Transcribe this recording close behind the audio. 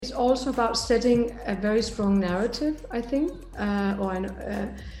also about setting a very strong narrative, I think,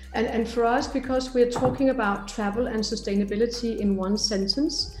 and for us, because we're talking about travel and sustainability in one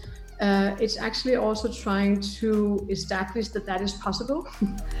sentence, it's actually also trying to establish that is possible.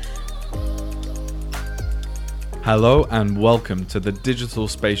 Hello and welcome to the Digital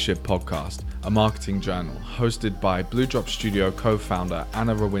Spaceship Podcast, a marketing journal hosted by Blue Drop Studio co-founder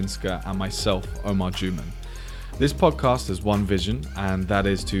Anna Rawinska and myself, Omar Juman. This podcast has one vision, and that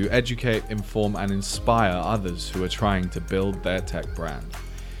is to educate, inform and inspire others who are trying to build their tech brand.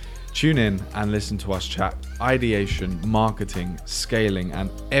 Tune in and listen to us chat ideation, marketing, scaling and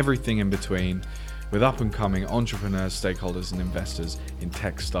everything in between with up-and-coming entrepreneurs, stakeholders and investors in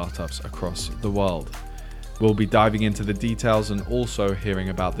tech startups across the world. We'll be diving into the details and also hearing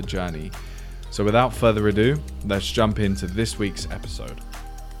about the journey. So without further ado, let's jump into this week's episode.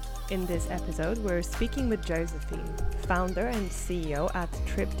 In this episode, we're speaking with Josephine, founder and CEO at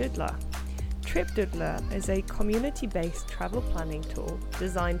TripDoodler. TripDoodler is a community-based travel planning tool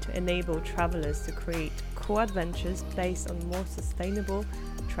designed to enable travelers to create co-adventures based on more sustainable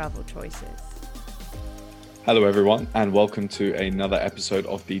travel choices. Hello everyone and welcome to another episode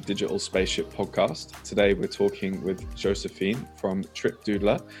of the Digital Spaceship Podcast. Today we're talking with Josephine from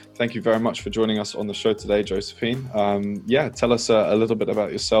TripDoodler. Thank you very much for joining us on the show today, Josephine. Tell us a little bit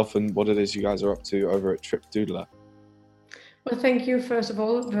about yourself and what it is you guys are up to over at TripDoodler. Well, thank you, first of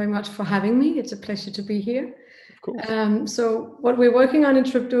all, very much for having me. It's a pleasure to be here. Of course. So what we're working on in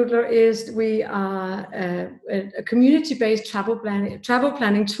TripDoodler is we are a community-based travel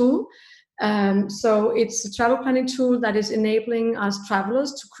planning tool. So it's a travel planning tool that is enabling us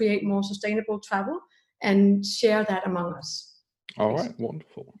travelers to create more sustainable travel and share that among us. All right,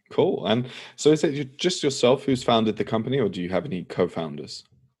 wonderful. Cool. And so is it just yourself who's founded the company or do you have any co-founders?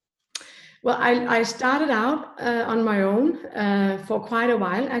 Well, I started out on my own for quite a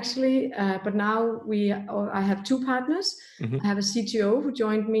while, actually, but now I have two partners. Mm-hmm. I have a CTO who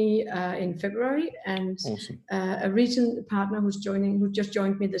joined me in February, and awesome. A region partner who just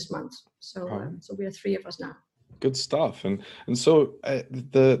joined me this month. So, so we are three of us now. Good stuff. And so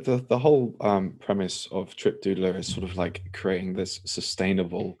the whole premise of TripDoodler is sort of like creating this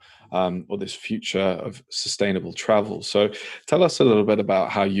sustainable or this future of sustainable travel. So tell us a little bit about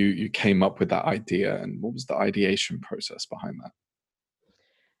how you came up with that idea and what was the ideation process behind that?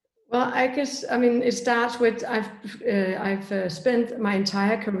 Well, it starts with I've spent my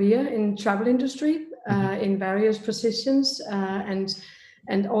entire career in travel industry in various positions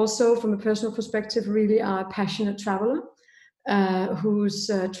and also from a personal perspective, really are a passionate traveler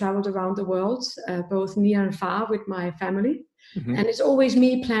who's traveled around the world, both near and far with my family. Mm-hmm. And it's always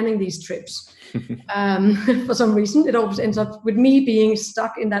me planning these trips. For some reason, it always ends up with me being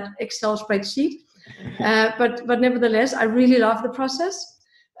stuck in that Excel spreadsheet. But nevertheless, I really love the process.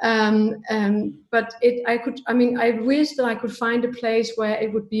 But I wish that I could find a place where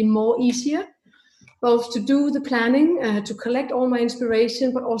it would be more easier, both to do the planning, to collect all my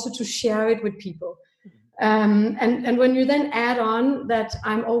inspiration, but also to share it with people. And when you then add on that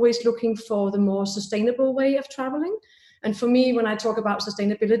I'm always looking for the more sustainable way of traveling. And for me, when I talk about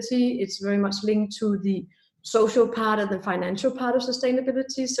sustainability, it's very much linked to the social part and the financial part of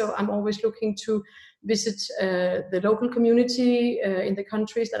sustainability. So I'm always looking to visit the local community in the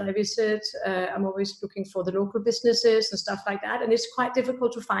countries that I visit. I'm always looking for the local businesses and stuff like that. And it's quite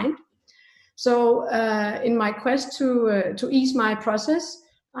difficult to find. So in my quest to ease my process,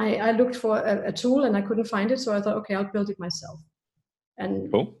 I looked for a tool and I couldn't find it. So I thought, okay, I'll build it myself.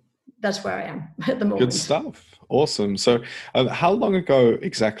 And cool. That's where I am at the moment. Good stuff. Awesome. So how long ago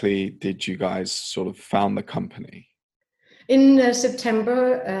exactly did you guys sort of found the company? In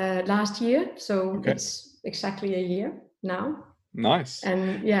September last year. So It's exactly a year now. Nice.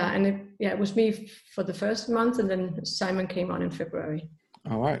 And it was me for the first month and then Simon came on in February.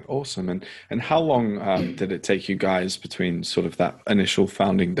 All right, awesome. And how long did it take you guys between sort of that initial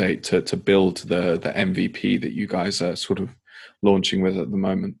founding date to build the MVP that you guys are sort of launching with at the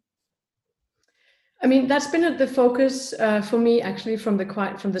moment? I mean, that's been the focus for me actually from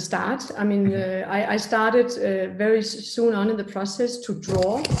the start. I mean, I started very soon on in the process to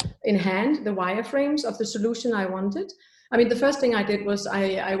draw in hand the wireframes of the solution I wanted. I mean, the first thing I did was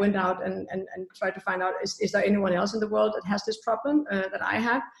I went out and tried to find out, is there anyone else in the world that has this problem that I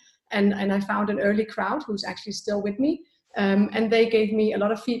have? And I found an early crowd who's actually still with me. And they gave me a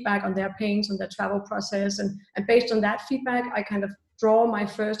lot of feedback on their pains, on their travel process. And based on that feedback, I kind of draw my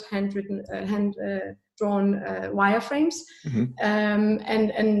first hand-drawn wireframes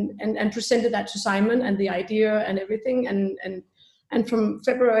and presented that to Simon and the idea and everything. And from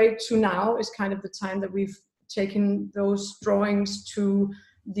February to now is kind of the time that we've taken those drawings to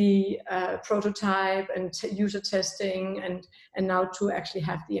the prototype and user testing, and now to actually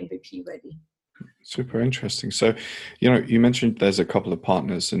have the MVP ready. Super interesting. So, you mentioned there's a couple of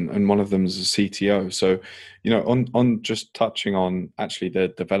partners, and one of them is a CTO. So, on just touching on actually the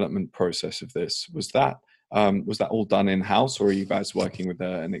development process of this, was that all done in-house, or are you guys working with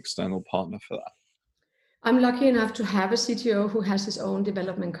an external partner for that? I'm lucky enough to have a CTO who has his own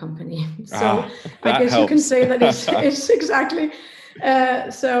development company. So I guess helps. you can say that it's exactly.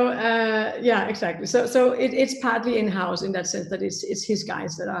 Yeah, exactly. So it's partly in-house in that sense that it's his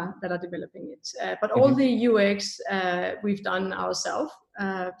guys that are developing it. But all the UX we've done ourselves,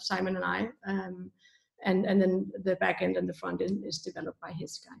 Simon and I, and then the back end and the front end is developed by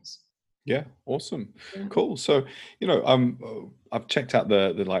his guys. Yeah, awesome. Yeah. Cool. So, I've checked out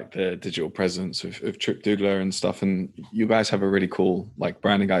the digital presence of TripDoodler and stuff, and you guys have a really cool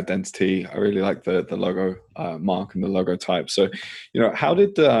branding identity. I really like the logo mark and the logo type. So, how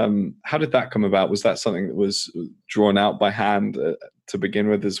did that come about? Was that something that was drawn out by hand to begin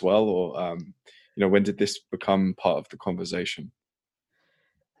with as well, or when did this become part of the conversation?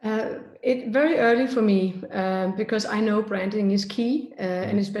 It very early for me because I know branding is key,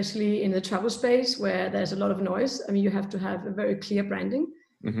 and especially in the travel space where there's a lot of noise. I mean, you have to have a very clear branding.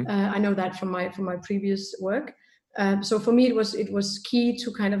 I know that from my previous work. So for me, it was key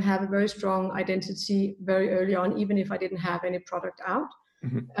to kind of have a very strong identity very early on, even if I didn't have any product out.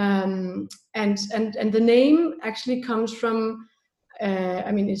 And the name actually comes from.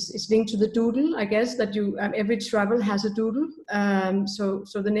 It's linked to the doodle, I guess, that every travel has a doodle. So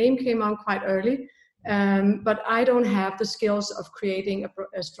the name came on quite early, but I don't have the skills of creating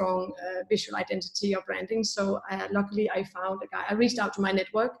a strong visual identity or branding. So luckily, I found a guy. I reached out to my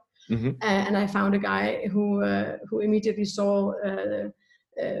network, and I found a guy who immediately saw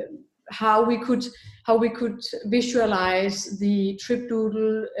how we could visualize the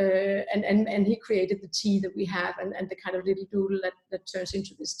TripDoodle, and he created the T that we have, and the kind of little doodle that turns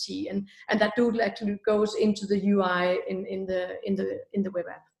into this T, and that doodle actually goes into the UI in the web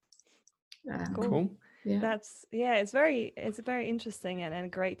app. Cool. Yeah. It's very interesting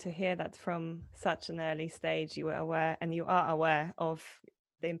and great to hear that from such an early stage you are aware of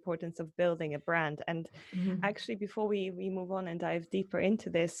the importance of building a brand. And actually, before we move on and dive deeper into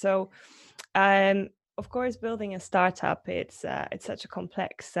this, so of course, building a startup, it's such a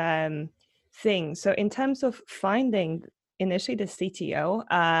complex thing. So in terms of finding initially the CTO,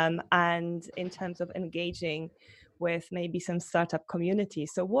 and in terms of engaging with maybe some startup community,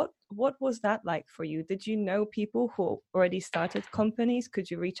 so what was that like for you? Did you know people who already started companies? Could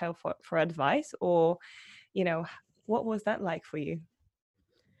you reach out for advice, or what was that like for you?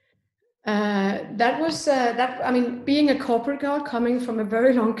 That was being a corporate girl coming from a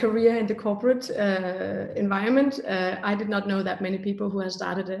very long career in the corporate environment, I did not know that many people who have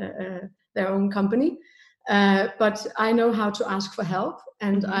started their own company, but I know how to ask for help,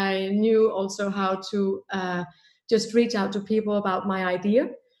 and I knew also how to just reach out to people about my idea,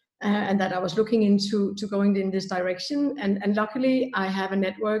 and that I was looking into going in this direction, and luckily I have a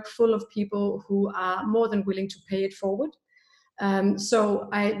network full of people who are more than willing to pay it forward. So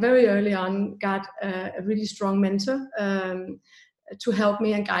I very early on got a really strong mentor to help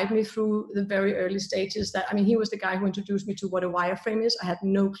me and guide me through the very early stages. He was the guy who introduced me to what a wireframe is. I had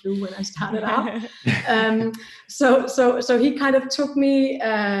no clue when I started out. So he kind of took me,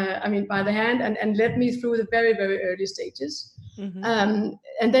 by the hand and led me through the very, very early stages.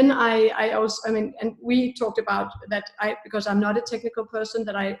 And then I also, and we talked about that because I'm not a technical person,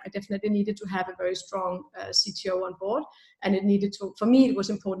 that I definitely needed to have a very strong CTO on board. And it needed to, for me, it was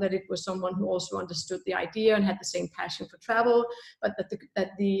important that it was someone who also understood the idea and had the same passion for travel, but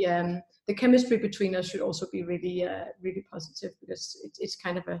that the chemistry between us should also be really, really positive, because it's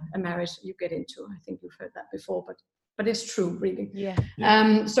kind of a marriage you get into. I think you've heard that before, but it's true, really. Yeah.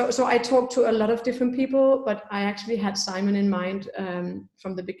 So I talked to a lot of different people, but I actually had Simon in mind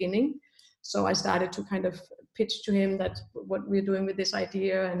from the beginning. So I started to kind of pitch to him that what we're doing with this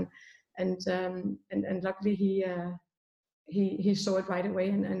idea, and luckily he saw it right away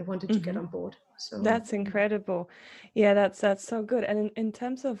and wanted to get on board. So that's incredible. Yeah, that's so good. And in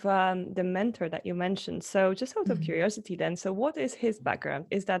terms of the mentor that you mentioned, so just out of curiosity then, so what is his background?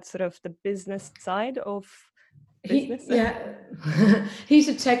 Is that sort of the business side of business? He's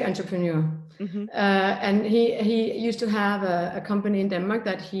a tech entrepreneur, and he used to have a company in Denmark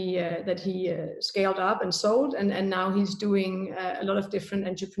that he scaled up and sold, and now he's doing a lot of different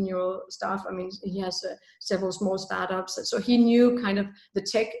entrepreneurial stuff. He has several small startups, so he knew kind of the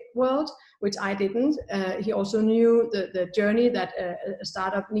tech world, which I didn't. He also knew the journey that a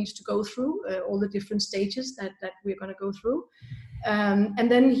startup needs to go through, all the different stages that we're going to go through.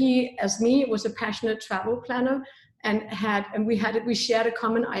 And then he, as me, was a passionate travel planner, and we shared a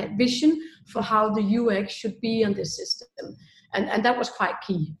common vision for how the UX should be on this system. And that was quite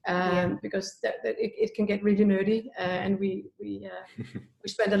key, because it can get really nerdy, and we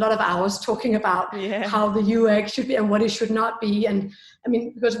spend a lot of hours talking about how the UX should be and what it should not be. And I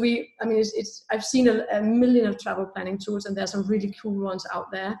mean, because I've seen a million of travel planning tools, and there's some really cool ones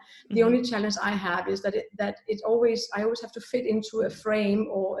out there. The only challenge I have is that I always have to fit into a frame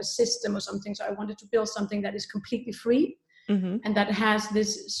or a system or something. So I wanted to build something that is completely free. And that has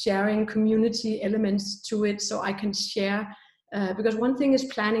this sharing community elements to it, so I can share. Because one thing is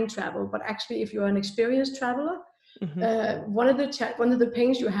planning travel, but actually, if you're an experienced traveler, one of the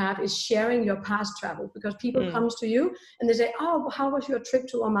pains you have is sharing your past travel, because people comes to you and they say, "Oh, how was your trip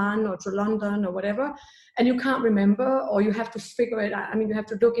to Oman or to London or whatever?" And you can't remember, or you have to figure it out. I mean, you have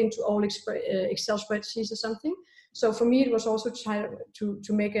to look into old Excel spreadsheets or something. So for me, it was also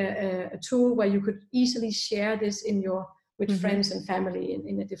to make a tool where you could easily share this with friends and family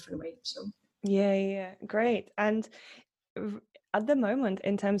in a different way. So great. And at the moment,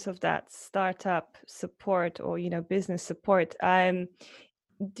 in terms of that startup support or business support,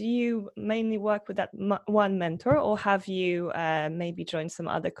 do you mainly work with that one mentor, or have you maybe joined some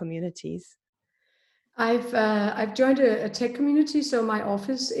other communities? I've joined a tech community. So my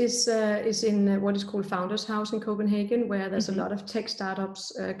office is in what is called Founders House in Copenhagen, where there's a lot of tech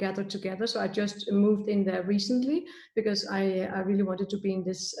startups gathered together. So I just moved in there recently because I really wanted to be in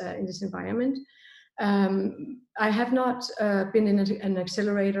this environment. I have not been in an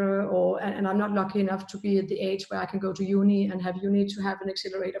accelerator, and I'm not lucky enough to be at the age where I can go to uni and have uni to have an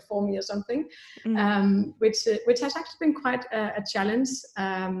accelerator for me or something, which has actually been quite a challenge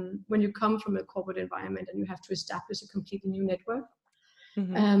when you come from a corporate environment and you have to establish a completely new network.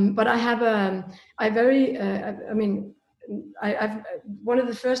 But I have one of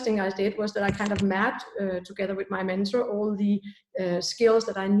the first things I did was that I kind of mapped together with my mentor all the skills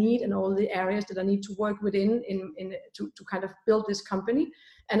that I need and all the areas that I need to work within to kind of build this company.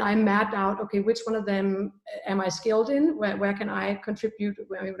 And I mapped out, okay, which one of them am I skilled in? Where can I contribute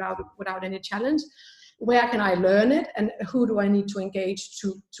without any challenge? Where can I learn it? And who do I need to engage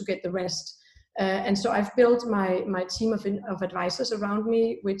to get the rest? And so I've built my team of advisors around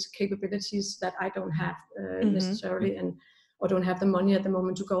me with capabilities that I don't have necessarily, or don't have the money at the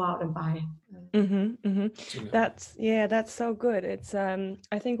moment to go out and buy. That's so good. It's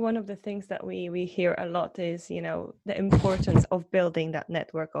I think one of the things that we hear a lot is the importance of building that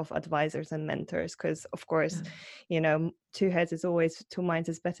network of advisors and mentors, because of course two heads is always, two minds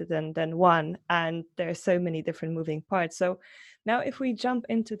is better than one, and there are so many different moving parts. So now if we jump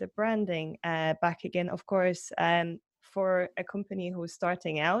into the branding back again, of course, for a company who's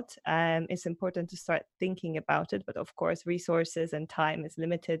starting out, it's important to start thinking about it. But of course, resources and time is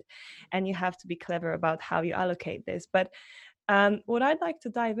limited, and you have to be clever about how you allocate this. But what I'd like to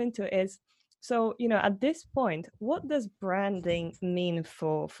dive into is, so, at this point, what does branding mean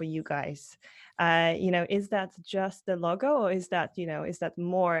for you guys? Is that just the logo, or is that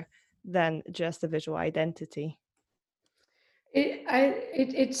more than just a visual identity?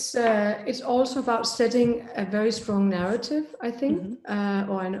 It's also about setting a very strong narrative, I think,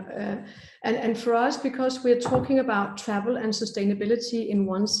 and for us, because we're talking about travel and sustainability in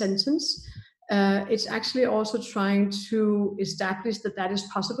one sentence, it's actually also trying to establish that is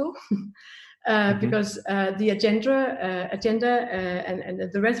possible. Because the agenda and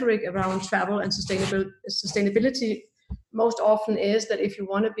the rhetoric around travel and sustainability most often is that if you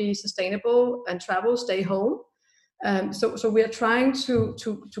want to be sustainable and travel, stay home. So we are trying to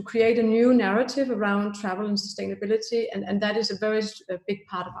create a new narrative around travel and sustainability, and that is a very big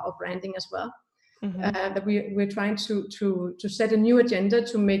part of our branding as well. That we're trying to set a new agenda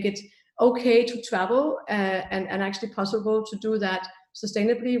to make it okay to travel and actually possible to do that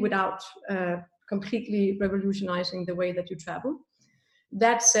sustainably without completely revolutionizing the way that you travel.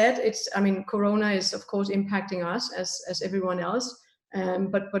 That said, Corona is of course impacting us as everyone else,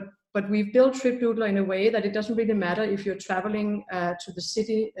 but we've built TripDoodler in a way that it doesn't really matter if you're traveling to the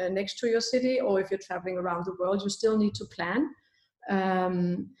city next to your city, or if you're traveling around the world. You still need to plan.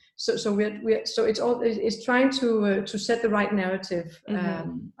 So it's trying to set the right narrative.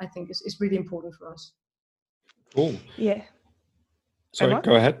 I think is really important for us. Cool. Yeah. Sorry,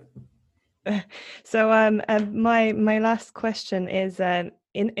 go ahead. So my last question is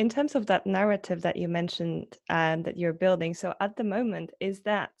in terms of that narrative that you mentioned and that you're building. So at the moment, is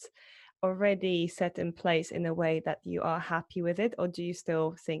that already set in place in a way that you are happy with it, or do you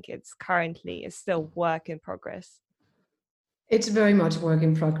still think it's still work in progress? It's very much work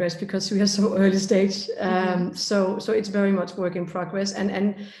in progress because we are so early stage. So it's very much work in progress.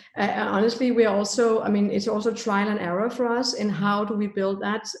 And honestly, we are also, I mean, it's also trial and error for us in how do we build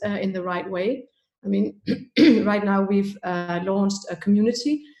that in the right way. I mean, right now we've launched a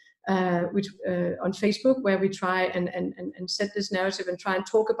community which on Facebook, where we try and set this narrative and try and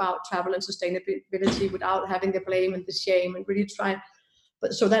talk about travel and sustainability without having the blame and the shame, and really try.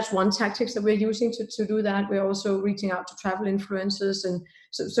 But so that's one tactics that we're using to do that. We're also reaching out to travel influencers, and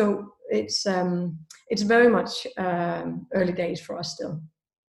so it's very much early days for us still.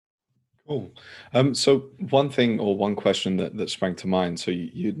 Cool. So one thing or one question that sprang to mind. So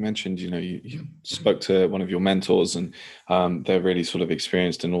you'd mentioned, you spoke to one of your mentors, and they're really sort of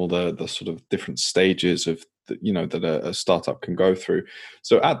experienced in all the sort of different stages of that a startup can go through.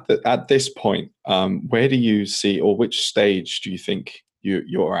 So at this point, where do you see, or which stage do you think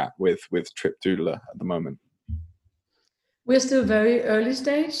you're at with TripDoodler at the moment? We're still very early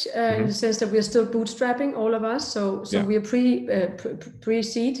stage in the sense that we're still bootstrapping, all of us. So we're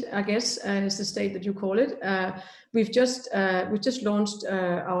pre-seed, I guess, is the state that you call it. We just launched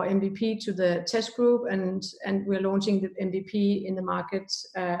our MVP to the test group, and we're launching the MVP in the market.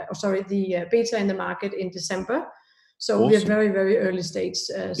 The beta in the market in December. So awesome. We're very, very early stage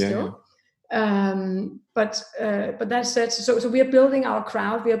still. Yeah. But that said, so we are building our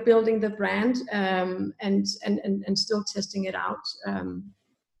crowd, we are building the brand, and still testing it out.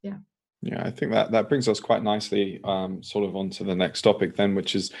 Yeah, I think that brings us quite nicely sort of onto the next topic then,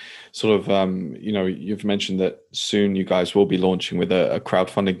 which is sort of you've mentioned that soon you guys will be launching with a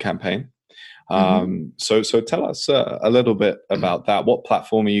crowdfunding campaign. So tell us a little bit about that. What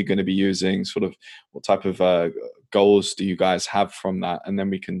platform are you going to be using? Sort of what type of goals do you guys have from that? And then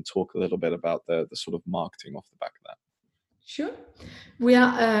we can talk a little bit about the sort of marketing off the back of that. Sure.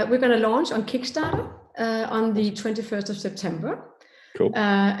 We're going to launch on Kickstarter on the 21st of September. Cool.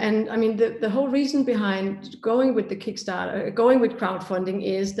 And I mean, the whole reason behind going with the Kickstarter, going with crowdfunding,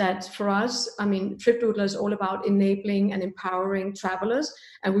 is that for us, I mean, TripDoodler is all about enabling and empowering travelers,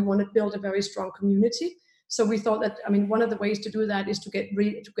 and we want to build a very strong community. So we thought that, I mean, one of the ways to do that is to get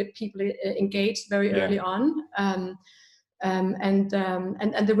people engaged very early on. And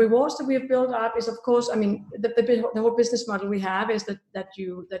the rewards that we have built up is, of course, I mean, the whole business model we have is that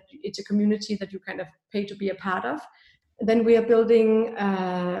it's a community that you kind of pay to be a part of. Then we are building,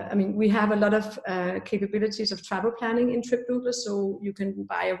 I mean, we have a lot of capabilities of travel planning in TripDoodler, so you can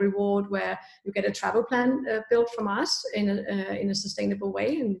buy a reward where you get a travel plan built from us in a sustainable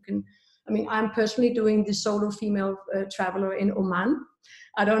way. And you can, I mean, I'm personally doing the solo female traveler in Oman.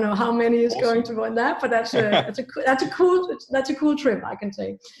 I don't know how many is going to want that, but that's a cool trip, I can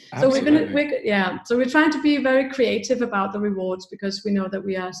say. Absolutely. So we're trying to be very creative about the rewards, because we know that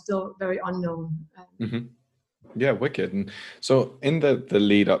we are still very unknown. Yeah, wicked. And so in the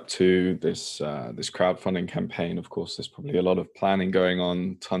lead up to this crowdfunding campaign, of course, there's probably a lot of planning going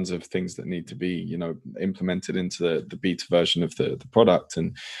on, tons of things that need to be, implemented into the beta version of the product,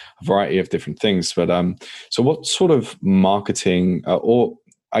 and a variety of different things. But so what sort of marketing, or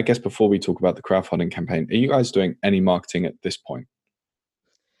I guess before we talk about the crowdfunding campaign, are you guys doing any marketing at this point?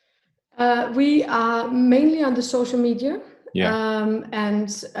 We are mainly on the social media. Yeah.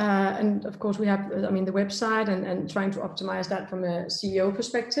 And of course we have, I mean, the website and trying to optimize that from a CEO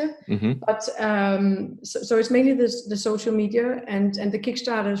perspective. But so it's mainly the social media, and the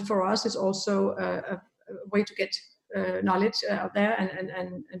Kickstarter for us is also a way to get knowledge out there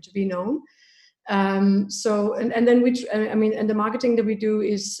and to be known. So and then and the marketing that we do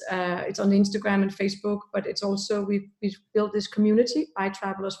is it's on Instagram and Facebook, but it's also we've built this community by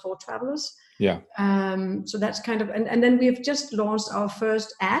travelers for travelers. Yeah. So that's kind of, and then we've just launched our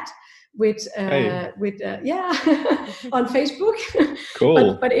first ad with on Facebook.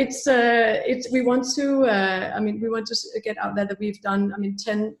 Cool. but it's we want to we want to get out there that we've done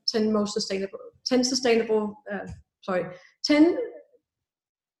 10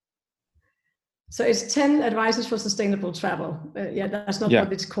 So it's 10 advices for sustainable travel. That's not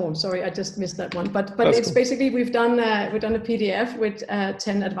what it's called. Sorry, I just missed that one. But it's cool. Basically we've done a PDF with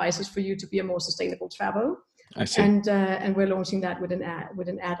 10 advices for you to be a more sustainable traveler. I see. And we're launching that with an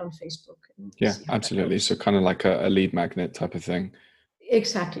ad on Facebook. Yeah, absolutely. So kind of like a lead magnet type of thing.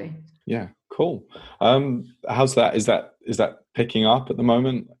 Exactly. Yeah, cool. How's that? Is that picking up at the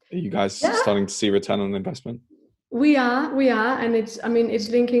moment? Are you guys starting to see return on investment? We are, and it's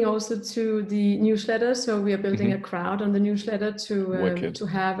linking also to the newsletter. So we are building a crowd on the newsletter to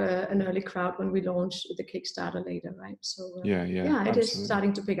have an early crowd when we launch the Kickstarter later, right? So it is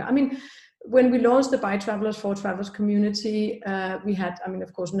starting to pick up. I mean, when we launched the By Travelers for Travelers community, we had,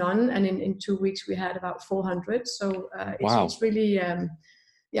 of course, none, and in 2 weeks we had about 400. So it's really,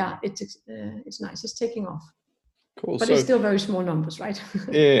 it's nice. It's taking off. Cool. But it's still very small numbers, right?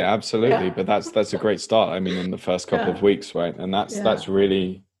 Yeah, absolutely. But that's a great start. In the first couple of weeks, right? And that's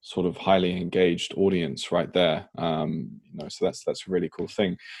really sort of highly engaged audience right there. So that's a really cool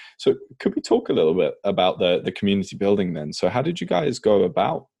thing. So could we talk a little bit about the community building then? So how did you guys go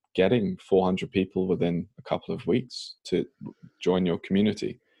about getting 400 people within a couple of weeks to join your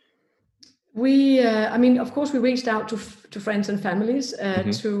community? We, of course, we reached out to friends and families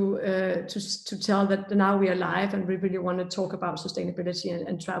to tell that now we are live and we really want to talk about sustainability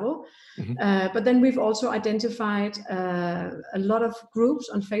and travel. But then we've also identified a lot of groups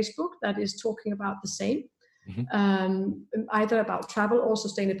on Facebook that is talking about the same, either about travel or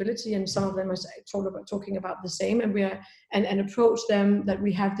sustainability, and some of them are talking about the same. And we are and approach them that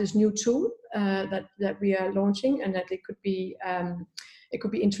we have this new tool that we are launching, and that it could be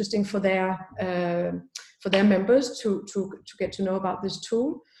interesting for their members to get to know about this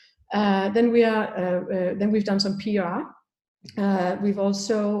tool. Then we've done some PR. We've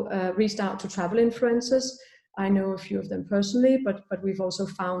also reached out to travel influencers. I know a few of them personally, but we've also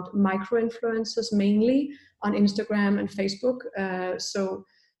found micro influencers mainly on Instagram and Facebook. So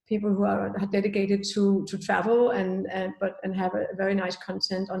people who are dedicated to travel and have a very nice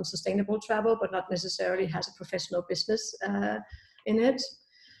content on sustainable travel, but not necessarily has a professional business in it.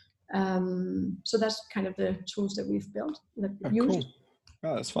 So that's kind of the tools that we've built that we've used. Cool.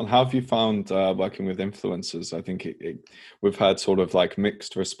 Oh, that's fun. How have you found working with influencers? I think we've had sort of like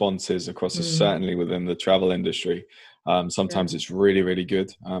mixed responses across, certainly within the travel industry. Sometimes it's really, really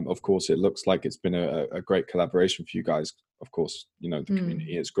good. Of course, it looks like it's been a great collaboration for you guys. Of course, the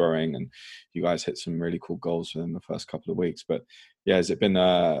community is growing and you guys hit some really cool goals within the first couple of weeks. But yeah, has it been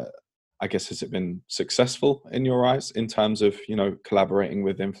successful in your eyes in terms of, collaborating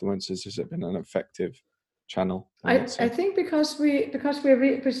with influencers? Has it been an effective channel? I think because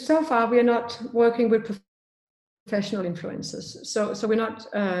so far we are not working with professional influencers. So we're not,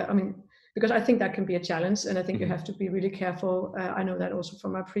 because I think that can be a challenge, and I think you have to be really careful. I know that also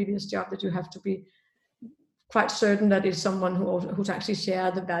from my previous job, that you have to be quite certain that it's someone who's actually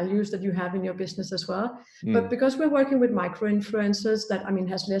share the values that you have in your business as well. But because we're working with micro influencers that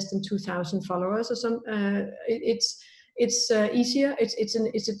has less than 2,000 followers or some, it's easier.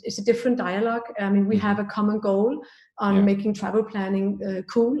 It's a different dialogue. We have a common goal on making travel planning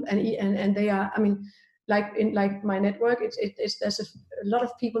cool, and they are. Like my network, there's a lot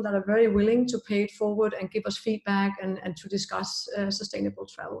of people that are very willing to pay it forward and give us feedback and to discuss sustainable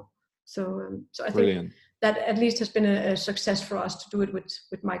travel. So I think that at least has been a success for us to do it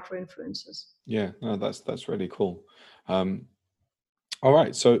with micro influencers. Yeah, no, that's really cool. All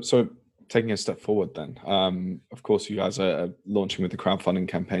right, so taking a step forward then, of course you guys are launching with the crowdfunding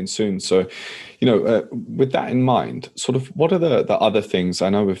campaign soon. So, with that in mind, sort of what are the other things? I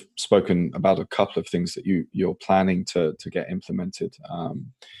know we've spoken about a couple of things that you're planning to get implemented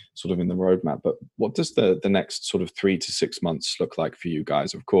sort of in the roadmap, but what does the next sort of 3 to 6 months look like for you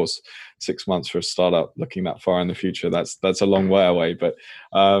guys? Of course, 6 months for a startup, looking that far in the future, that's a long way away, but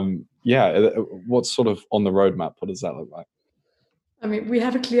what's sort of on the roadmap? What does that look like? We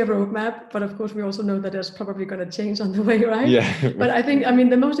have a clear roadmap, but of course we also know that there's probably going to change on the way, right? Yeah. But I think,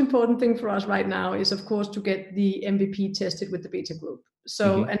 the most important thing for us right now is, of course, to get the MVP tested with the beta group.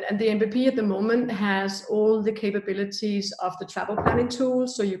 So, and the MVP at the moment has all the capabilities of the travel planning tool.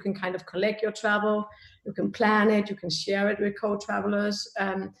 So you can kind of collect your travel, you can plan it, you can share it with co-travelers.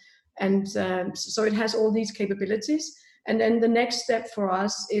 So it has all these capabilities. And then the next step for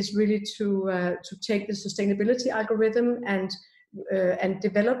us is really to take the sustainability algorithm and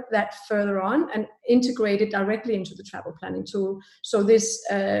develop that further on and integrate it directly into the travel planning tool. So this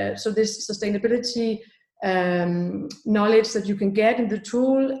sustainability knowledge that you can get in the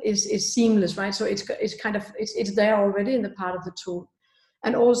tool is seamless, right? So it's there already in the part of the tool.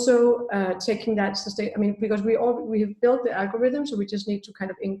 And also taking that because we have built the algorithm, so we just need to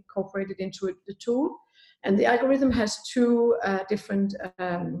kind of incorporate it into the tool. And the algorithm has two different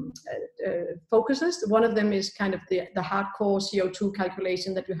focuses. One of them is kind of the hardcore CO2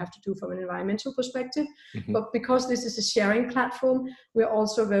 calculation that you have to do from an environmental perspective. But because this is a sharing platform, we're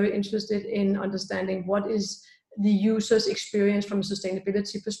also very interested in understanding what is the user's experience from a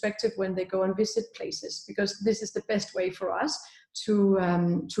sustainability perspective when they go and visit places, because this is the best way for us to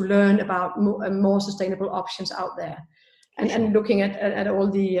learn about more sustainable options out there. And looking at all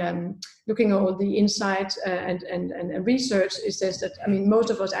the insights and research, it says that, I mean, most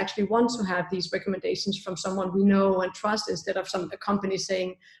of us actually want to have these recommendations from someone we know and trust, instead of a company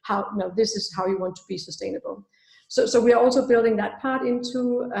saying, this is how you want to be sustainable. So we are also building that part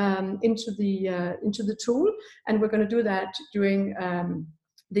into the tool, and we're going to do that during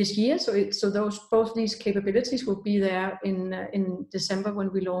this year. So both these capabilities will be there in December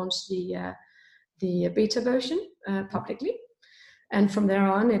when we launch the beta version publicly, and from there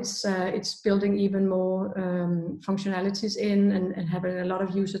on it's building even more functionalities in and having a lot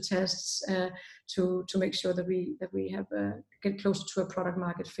of user tests to make sure that we have get closer to a product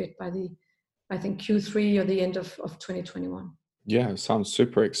market fit by I think Q3 or the end of 2021. Yeah, it sounds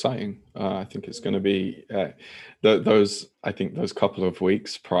super exciting. I think it's going to be those couple of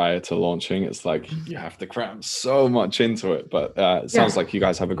weeks prior to launching. It's like you have to cram so much into it, but it sounds like you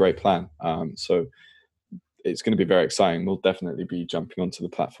guys have a great plan. So it's going to be very exciting. We'll definitely be jumping onto the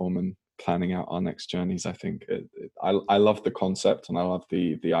platform and planning out our next journeys. I think I love the concept, and I love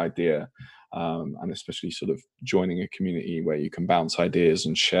the idea. And especially sort of joining a community where you can bounce ideas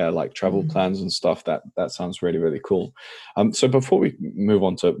and share like travel plans and stuff. That sounds really, really cool. So before we move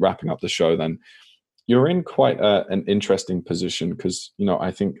on to wrapping up the show, then you're in quite an interesting position, because,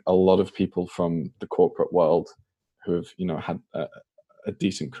 I think a lot of people from the corporate world who have, had a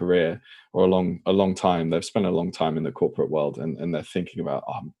decent career or a long time, they've spent a long time in the corporate world, and they're thinking about,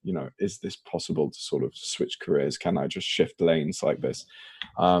 is this possible to sort of switch careers? Can I just shift lanes like this?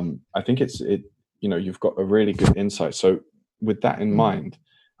 I think you've got a really good insight. So with that in mind,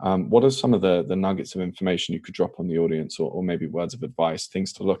 what are some of the nuggets of information you could drop on the audience, or maybe words of advice,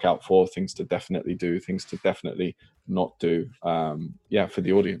 things to look out for, things to definitely do, things to definitely not do, for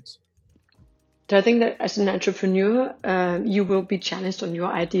the audience? So I think that as an entrepreneur, you will be challenged on your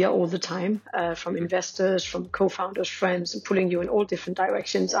idea all the time, from investors, from co-founders, friends, and pulling you in all different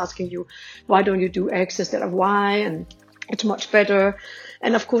directions, asking you, why don't you do X instead of Y? And it's much better.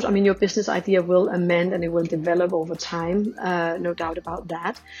 And of course, I mean, your business idea will amend and it will develop over time, no doubt about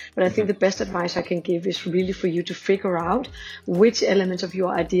that. But I think the best advice I can give is really for you to figure out which elements of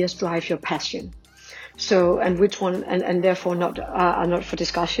your ideas drive your passion. So, and which one, and therefore are not for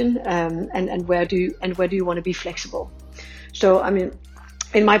discussion, and where do you want to be flexible? So, I mean,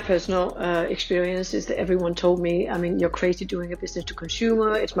 in my personal experience is that everyone told me, I mean, you're crazy doing a business to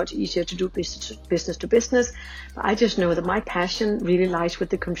consumer. It's much easier to do business to business. But I just know that my passion really lies with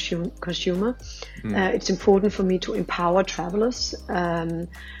the consumer. It's important for me to empower travelers and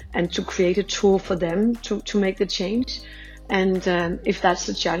to create a tool for them to make the change. And if that's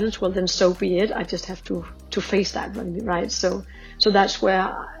the challenge, well, then so be it. I just have to face that, right? So that's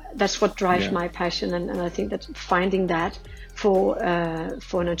what drives my passion, and I think that finding that for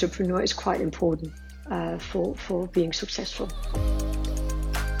an entrepreneur is quite important for being successful.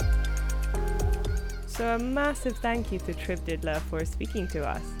 So a massive thank you to TripDoodler for speaking to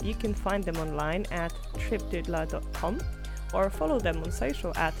us. You can find them online at tripdoodler.com or follow them on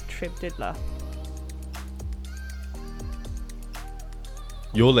social at TripDoodler.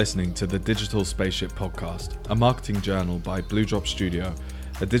 You're listening to the Digital Spaceship Podcast, a marketing journal by Blue Drop Studio,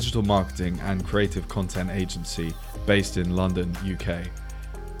 a digital marketing and creative content agency based in London, UK.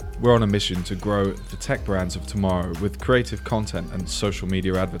 We're on a mission to grow the tech brands of tomorrow with creative content and social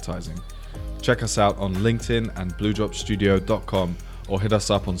media advertising. Check us out on LinkedIn and bluedropstudio.com, or hit us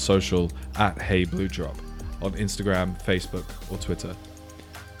up on social at HeyBlueDrop on Instagram, Facebook, or Twitter.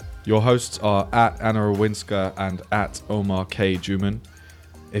 Your hosts are at Anna Rawinska and at Omar K. Juman.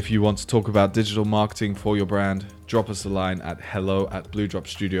 If you want to talk about digital marketing for your brand, drop us a line at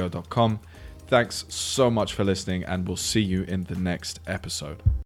hello@bluedropstudio.com. Thanks so much for listening, and we'll see you in the next episode.